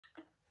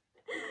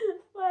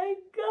my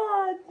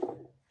God.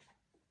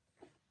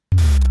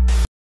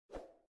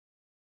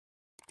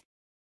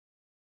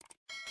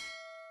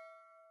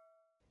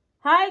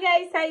 Hi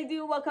guys, how you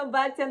doing? Welcome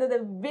back to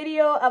another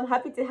video. I'm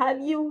happy to have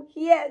you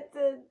here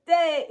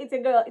today. It's a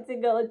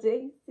girl,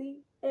 JC.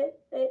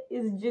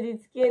 It's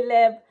Judith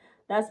Caleb.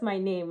 That's my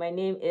name. My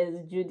name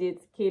is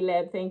Judith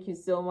Caleb. Thank you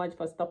so much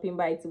for stopping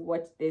by to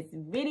watch this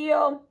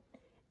video.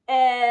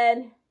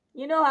 And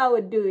you know how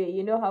we do it.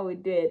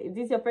 If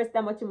this is your first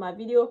time watching my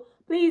video,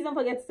 please don't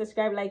forget to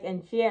subscribe, like,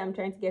 and share. I'm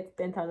trying to get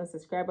to 10,000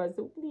 subscribers.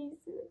 So please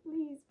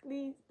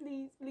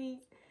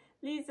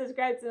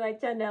subscribe to my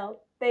channel.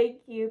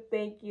 Thank you.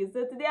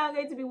 So today I'm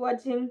going to be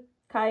watching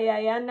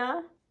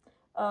YANAR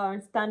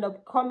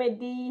stand-up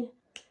comedy.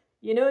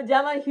 You know,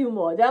 German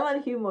humor. It's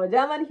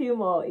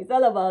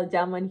all about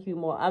German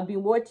humor. I've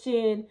been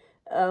watching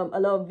a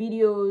lot of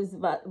videos,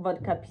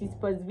 Vodka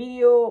Pispa's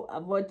video.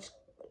 I've watched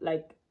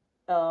like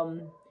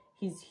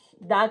his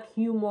dark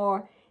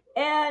humor,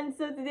 and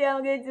so today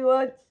I'm going to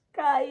watch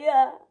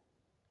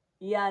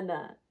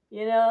YANAR.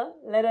 You know,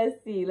 let us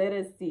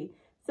see.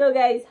 So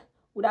guys,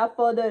 without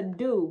further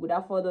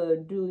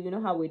ado, you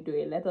know how we do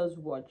it. Let us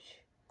watch.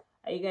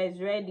 Are you guys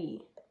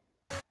ready?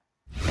 The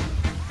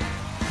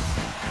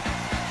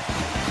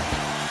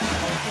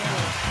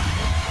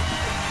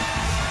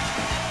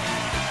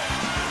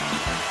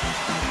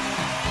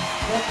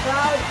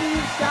crowd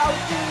is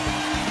shouting.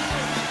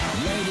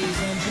 Ladies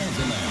and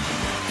gentlemen,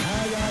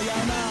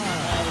 YANAR.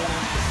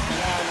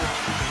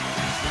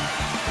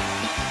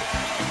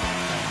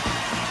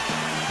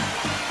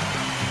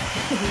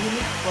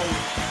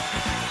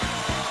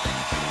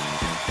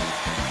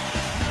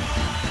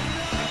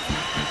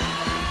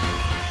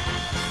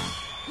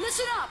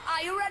 Listen up,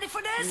 are you ready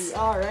for this? We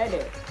are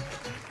ready.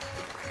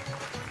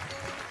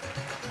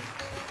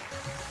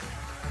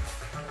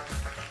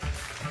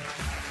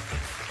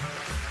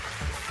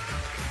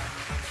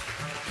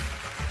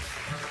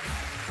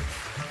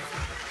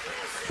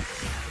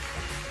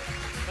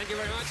 Thank you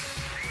very much.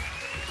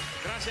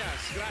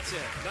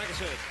 Grazie.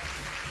 Dankeschön.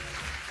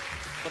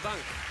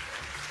 Bedankt.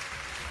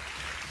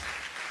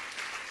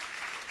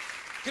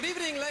 Good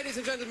evening, ladies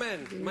and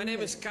gentlemen. My name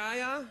is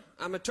Kaya.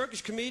 I'm a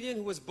Turkish comedian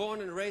who was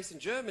born and raised in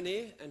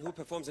Germany and who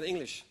performs in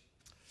English.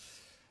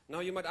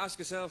 Now you might ask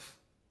yourself,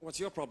 what's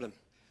your problem?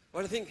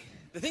 Well, the thing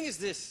is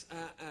this.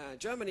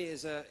 Germany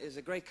is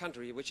a great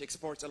country which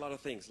exports a lot of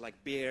things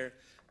like beer,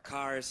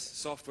 cars,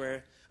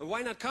 software. And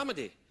why not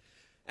comedy?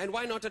 And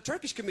why not a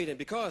Turkish comedian?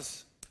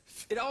 Because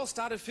it all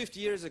started 50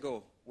 years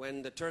ago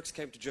when the Turks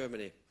came to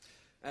Germany.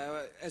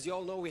 As you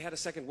all know, we had a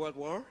Second World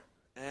War.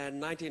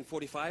 And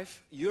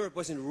 1945, Europe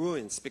was in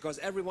ruins because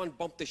everyone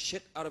bumped the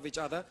shit out of each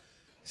other.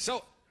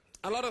 So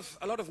a lot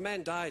of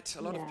men died,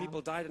 a lot of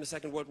people died in the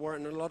Second World War,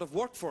 and a lot of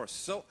workforce.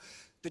 So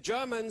the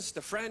Germans,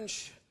 the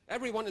French,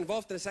 everyone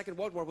involved in the Second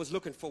World War was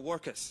looking for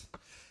workers.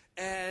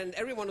 And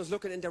everyone was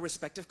looking in their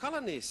respective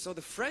colonies. So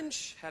the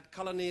French had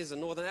colonies in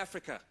Northern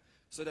Africa,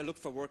 so they looked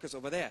for workers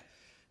over there.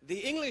 The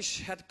English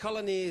had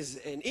colonies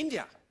in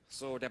India,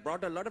 so they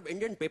brought a lot of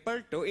Indian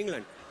people to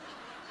England.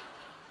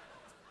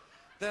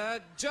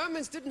 The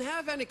Germans didn't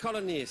have any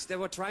colonies. They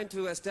were trying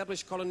to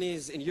establish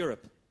colonies in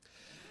Europe.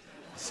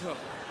 So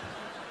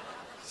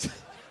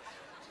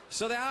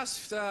they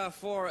asked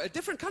for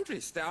different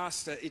countries. They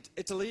asked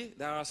Italy,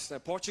 they asked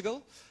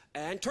Portugal,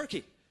 and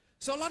Turkey.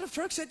 So a lot of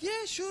Turks said,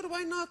 yeah, sure,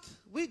 why not?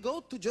 We go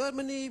to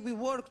Germany, we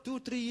work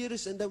 2-3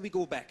 years, and then we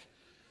go back.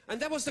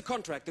 And that was the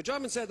contract. The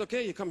Germans said,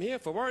 okay, you come here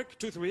for work,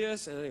 2-3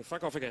 years, and then you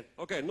fuck off again.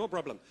 Okay, no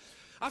problem.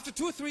 After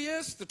 2-3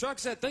 years, the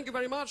Turks said, thank you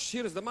very much,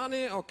 here is the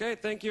money, okay,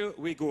 thank you,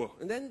 we go.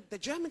 And then the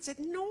Germans said,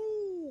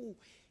 no,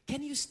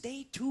 can you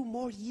stay 2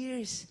 more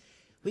years?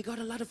 We got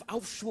a lot of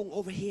Aufschwung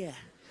over here.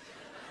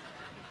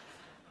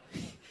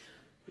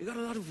 We got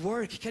a lot of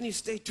work, can you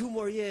stay 2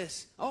 more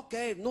years?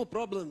 Okay, no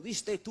problem, we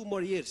stay 2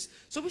 more years.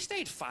 So we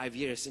stayed 5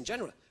 years in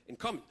general, in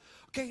common.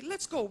 Okay,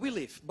 let's go, we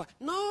leave. But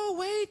no,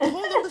 wait,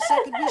 hold on a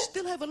second, we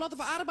still have a lot of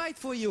Arbeit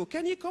for you,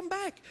 can you come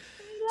back?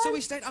 So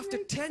we stayed. After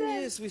 10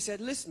 years, we said,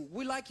 listen,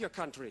 we like your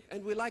country,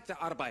 and we like the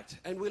Arbeit,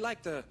 and we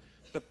like the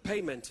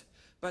payment,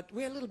 but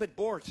we're a little bit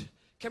bored.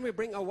 Can we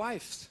bring our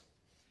wives?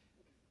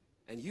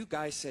 And you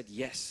guys said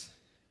yes,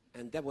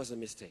 and that was a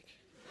mistake.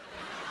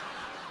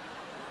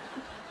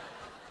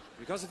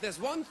 Because if there's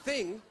one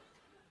thing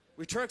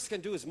we Turks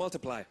can do is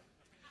multiply.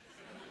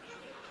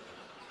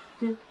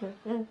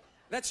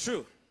 That's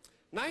true.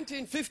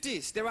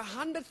 1950s, there were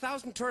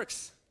 100,000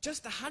 Turks.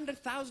 Just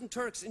 100,000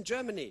 Turks in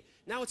Germany.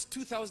 Now it's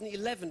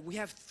 2011. We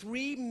have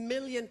 3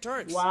 million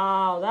Turks.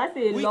 Wow, that's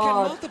a lot. We can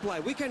multiply.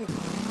 We can...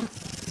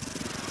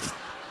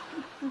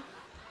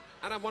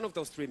 And I'm one of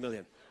those 3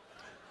 million.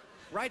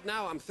 Right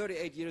now, I'm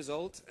 38 years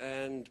old,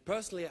 and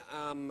personally,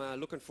 I'm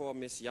looking for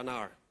Miss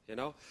YANAR, you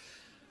know?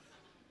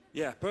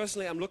 Yeah,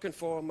 personally, I'm looking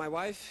for my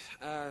wife.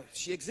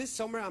 She exists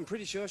somewhere, I'm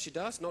pretty sure she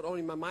does, not only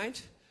in my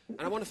mind.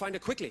 And I want to find her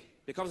quickly,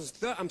 because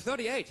I'm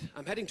 38.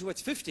 I'm heading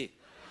towards 50.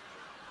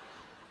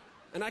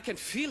 And I can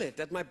feel it,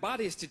 that my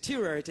body is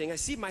deteriorating. I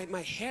see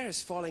my hair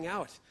is falling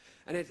out.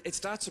 And it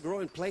starts to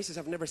grow in places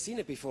I've never seen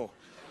it before.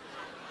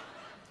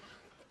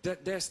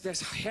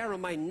 there's hair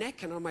on my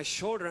neck and on my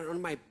shoulder and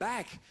on my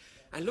back.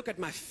 And look at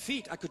my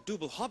feet. I could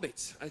double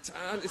hobbits.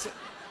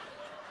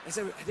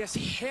 There's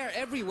hair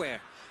everywhere.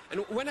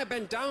 And when I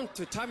bend down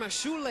to tie my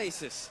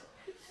shoelaces,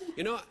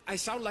 you know, I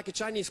sound like a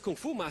Chinese kung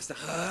fu master.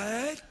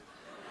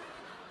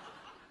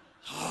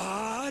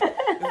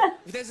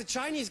 If there's a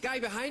Chinese guy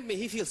behind me,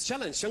 he feels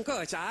challenged. No,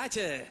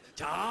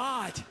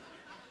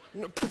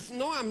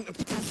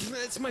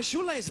 it's my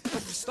shoelace.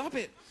 Stop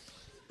it.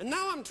 And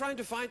now I'm trying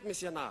to find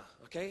Miss YANAR,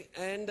 okay?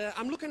 And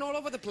I'm looking all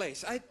over the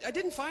place. I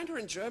didn't find her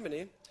in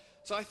Germany,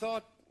 so I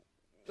thought,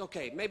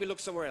 okay, maybe look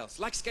somewhere else.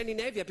 Like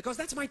Scandinavia, because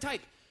that's my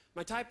type.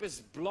 My type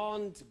is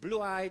blonde,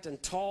 blue-eyed,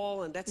 and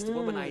tall, and that's the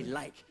woman I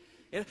like.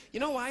 You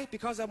know why?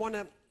 Because I want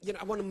to,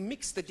 I want to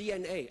mix the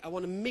DNA. I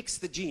want to mix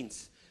the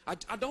genes. I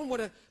don't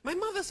want to. My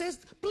mother says,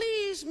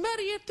 please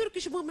marry a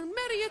Turkish woman,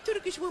 marry a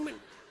Turkish woman.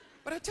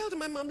 But I tell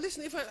my mom,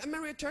 listen, if I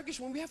marry a Turkish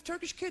woman, we have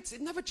Turkish kids.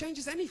 It never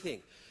changes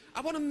anything. I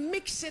want to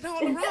mix it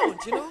all around,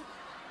 you know?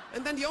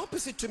 And then the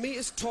opposite to me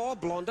is tall,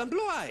 blonde, and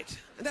blue-eyed.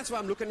 And that's why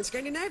I'm looking in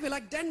Scandinavia,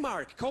 like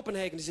Denmark.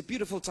 Copenhagen is a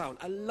beautiful town.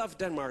 I love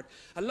Denmark.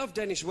 I love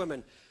Danish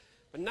women.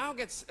 But now it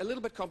gets a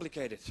little bit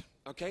complicated,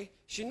 okay?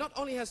 She not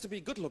only has to be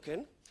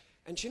good-looking,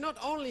 and she not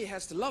only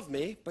has to love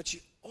me, but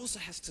she also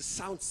has to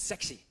sound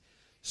sexy.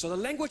 So the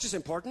language is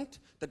important.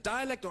 The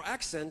dialect or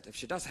accent, if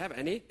she does have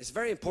any, is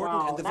very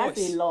important. And the voice.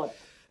 That's a lot.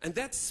 And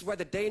that's where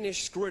the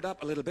Danish screw it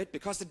up a little bit,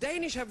 because the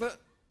Danish have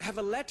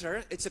a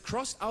letter, it's a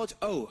crossed out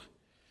O,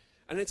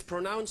 and it's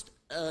pronounced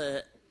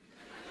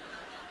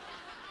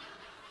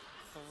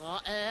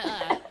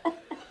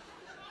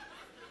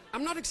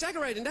I'm not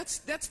exaggerating,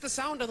 that's the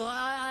sound of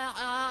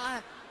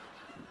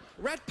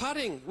red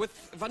pudding with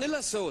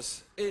vanilla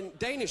sauce in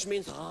Danish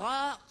means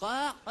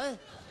What?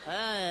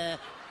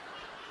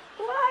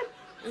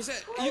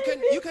 you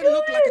can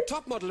look like a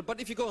top model,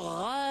 but if you go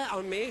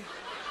on me,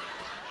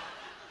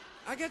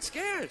 I get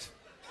scared.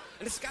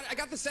 And I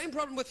got the same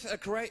problem with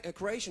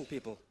Croatian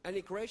people.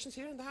 Any Croatians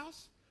here in the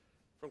house?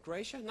 From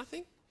Croatia?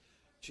 Nothing?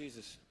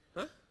 Jesus.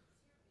 Huh?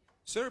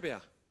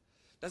 Serbia.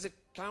 Does it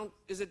count?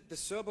 Is it the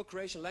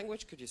Serbo-Croatian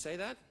language? Could you say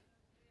that?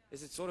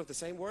 Is it sort of the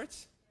same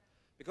words?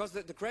 Because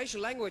the Croatian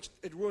language,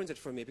 it ruins it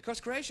for me. Because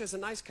Croatia is a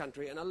nice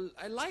country, and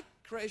I like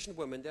Croatian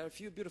women. There are a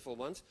few beautiful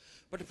ones.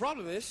 But the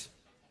problem is,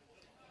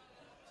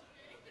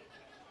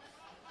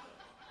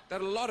 there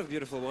are a lot of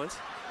beautiful ones.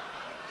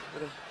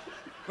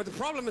 But the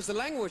problem is the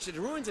language, it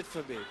ruins it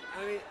for me.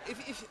 I mean,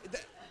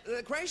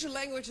 the Croatian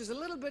language is a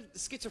little bit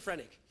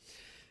schizophrenic.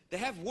 They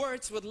have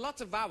words with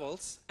lots of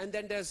vowels, and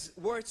then there's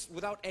words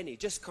without any,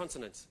 just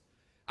consonants.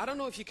 I don't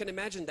know if you can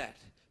imagine that.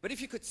 But if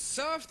you could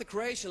surf the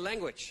Croatian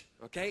language,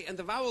 okay, and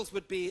the vowels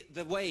would be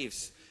the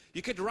waves,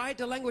 you could write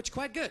the language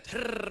quite good.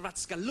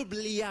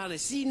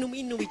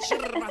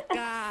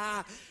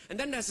 And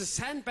then there's a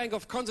sandbank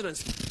of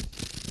consonants.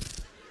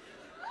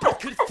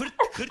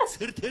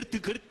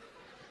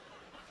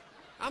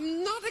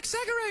 I'm not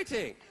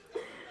exaggerating.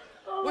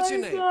 Oh What's my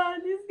your name?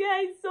 God, this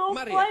guy is so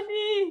Maria.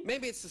 funny.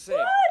 Maybe it's the same.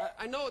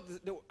 I know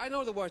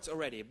the words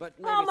already, but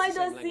maybe How am I it's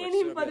the same just seeing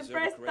language. him for the Serbia,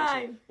 first Croatian.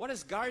 time? What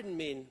does garden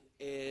mean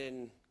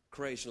in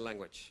Croatian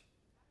language?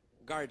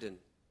 Garden.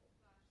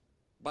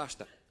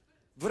 Basta.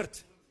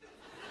 Vrt.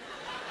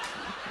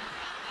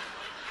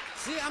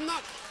 See, I'm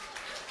not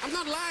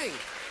lying.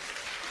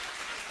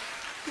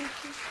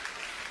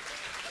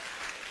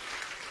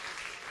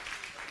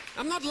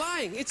 I'm not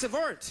lying. It's a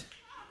word.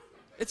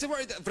 It's a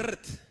word.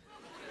 Vrt.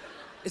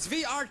 It's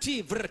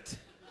VRT. Vrt.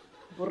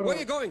 Where are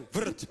you going?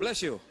 Vrt.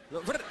 Bless you.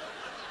 No, vrt.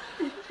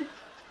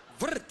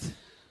 Vrt.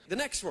 The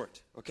next word.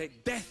 Okay.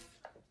 Death.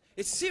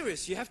 It's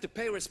serious. You have to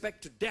pay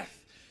respect to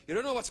death. You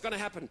don't know what's going to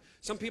happen.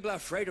 Some people are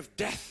afraid of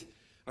death.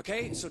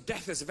 Okay. So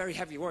death is a very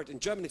heavy word. In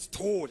German, it's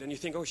Tod. And you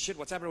think, oh shit,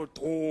 what's happening with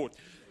Tod?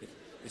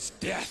 It's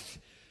death.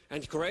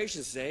 And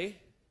Croatians say,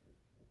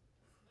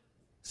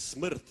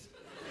 smrt.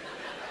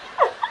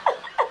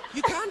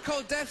 You can't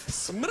call death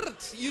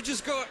smrt. You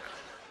just go,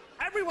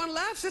 everyone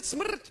laughs at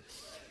smrt.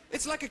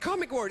 It's like a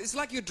comic word. It's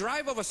like you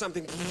drive over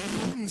something.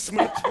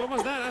 Smrt. What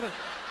was that?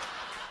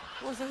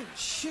 What was that?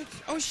 Shit.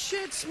 Oh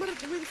shit,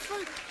 smrt. I mean,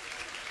 fuck.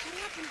 What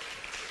happened?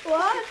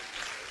 What?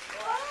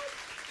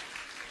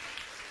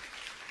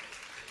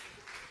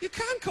 You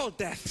can't call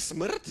death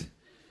smrt.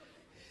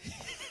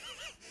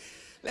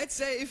 Let's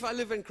say if I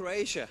live in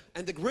Croatia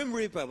and the Grim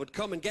Reaper would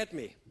come and get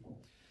me.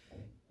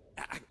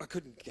 I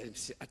couldn't get him.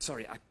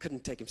 Sorry, I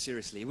couldn't take him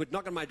seriously. He would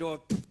knock on my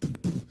door.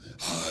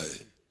 Hi,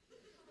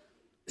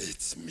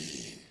 it's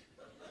me.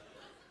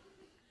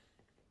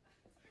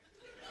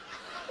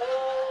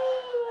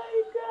 Oh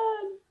my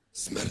God.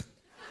 Smrt.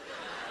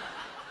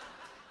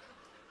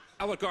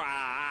 I would go.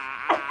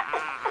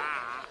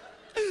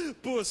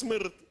 Poor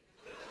smrt.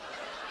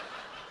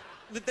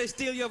 Did they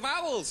steal your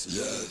vowels?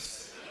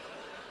 Yes.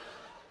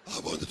 I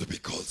wanted to be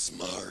called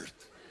smart.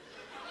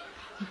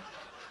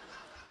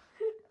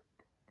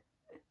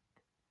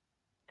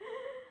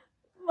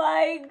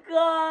 My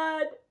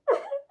God.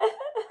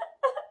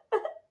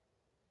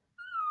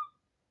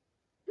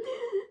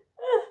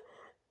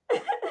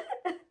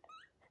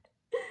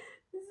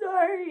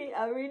 Sorry,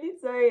 I'm really really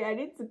sorry. I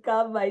need to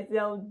calm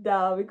myself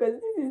down because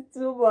this is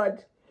too much.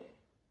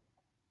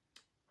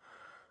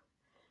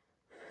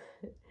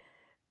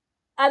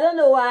 I don't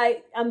know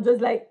why. I'm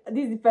just like,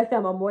 this is the first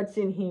time I'm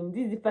watching him.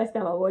 This is the first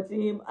time I'm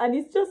watching him. And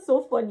it's just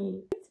so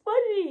funny. It's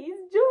funny.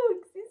 It's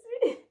jokes. It's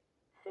really...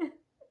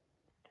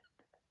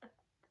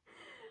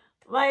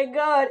 My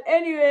God.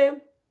 Anyway,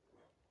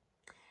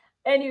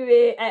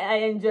 I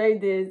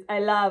enjoyed this. I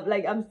laugh.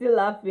 Like, I'm still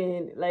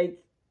laughing. Like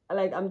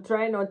I'm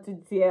trying not to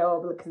tear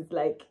up because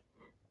like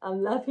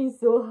I'm laughing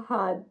so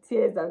hard.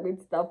 Tears are going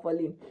to start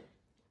falling.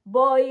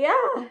 But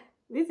yeah,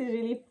 this is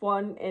really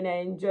fun and I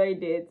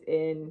enjoyed it.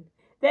 And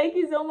thank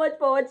you so much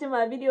for watching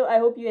my video. I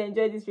hope you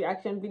enjoyed this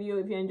reaction video.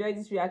 If you enjoyed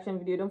this reaction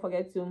video, don't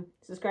forget to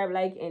subscribe,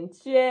 like, and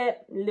share.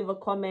 Leave a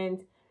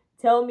comment.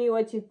 Tell me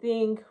what you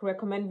think.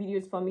 Recommend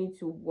videos for me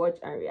to watch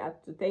and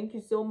react to. Thank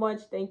you so much.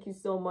 Thank you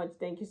so much.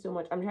 Thank you so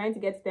much. I'm trying to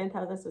get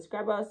 10,000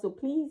 subscribers. So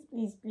please,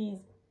 please, please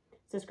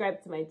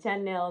subscribe to my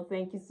channel.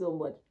 Thank you so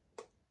much.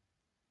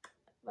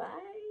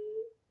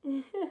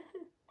 Bye.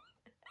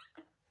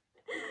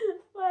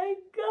 My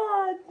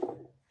God.